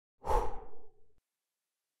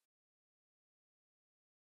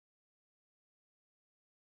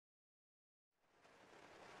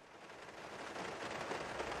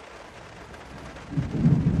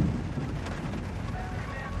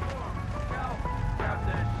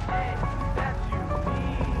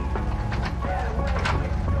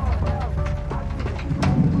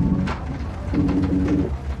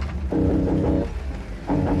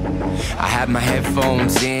my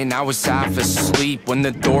headphones in, I was half asleep when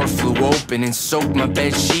the door flew open and soaked my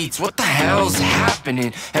bed sheets. What the hell's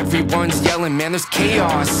happening? Everyone's yelling, man, there's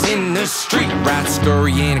chaos in the street. Rats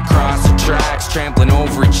scurrying across the tracks, trampling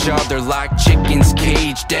over each other like chickens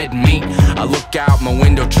caged dead meat. I look out my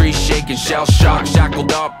window, trees shaking, shell shock,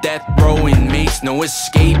 shackled up, death row inmates, no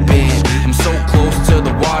escaping. I'm so close to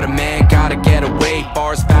the water, man, gotta get away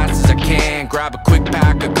far as fast as I can. Grab a quick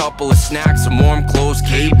pack, a couple of snacks, some warm clothes,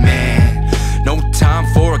 caveman. No time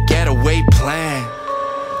for a getaway plan.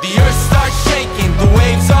 The earth starts shaking, the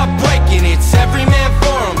waves are breaking. It's every man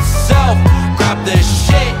for himself. Grab the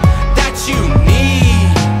shit that you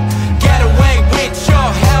need. Get away with your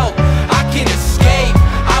help. I can escape,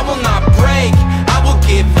 I will not break. I will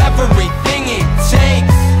give everything it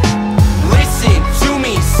takes. Listen to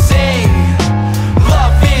me sing.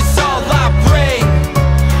 Love is all I bring.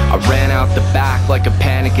 I ran out the back like a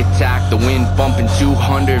panic attack. The wind bumping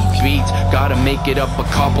 200 beats. Gotta make it up a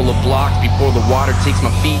couple of blocks before the water takes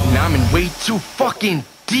my feet, and I'm in way too fucking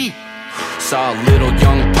deep. Saw a little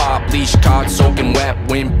young pop, leash caught soaking wet,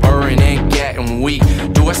 wind burning and getting weak.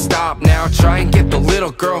 Do I stop now, try and get the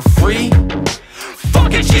little girl free?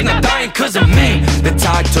 Fuck it, she's not dying cause of me. The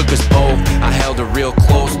tide took us both, I held her real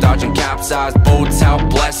close, dodging capsized boats. How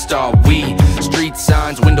blessed are we? Street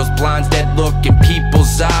signs, windows, blinds, dead look in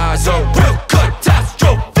people's eyes. A real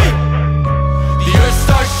catastrophe. The earth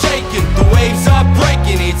starts shaking, the waves are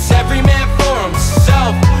breaking. It's every man for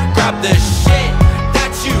himself. Grab the shit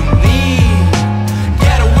that you need.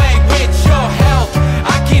 Get away with your help.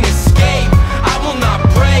 I can escape, I will not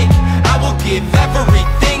break. I will give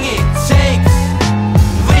everything it takes.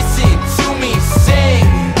 Listen to me sing.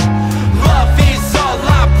 Love is all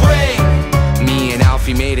I bring. Me and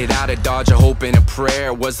Alfie made it out of Dodge, a hope and a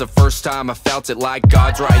prayer. Was the first time I felt it like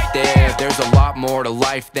God's right there. There's a lot more to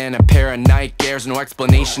life than a pair of night gears. No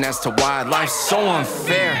explanation as to why life's so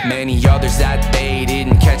unfair. Many others that they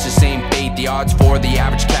didn't catch the same fate. The odds for the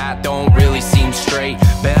average cat don't really seem straight.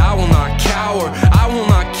 But I will not cower, I will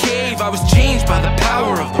not cave. I was changed by the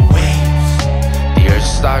power of the waves. The earth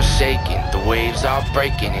starts shaking, the waves are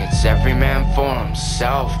breaking. It's every man for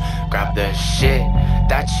himself. Grab the shit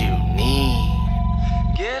that you need.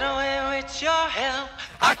 Get away with your help.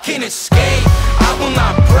 I can escape, I will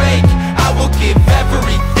not break. I will give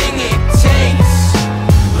everything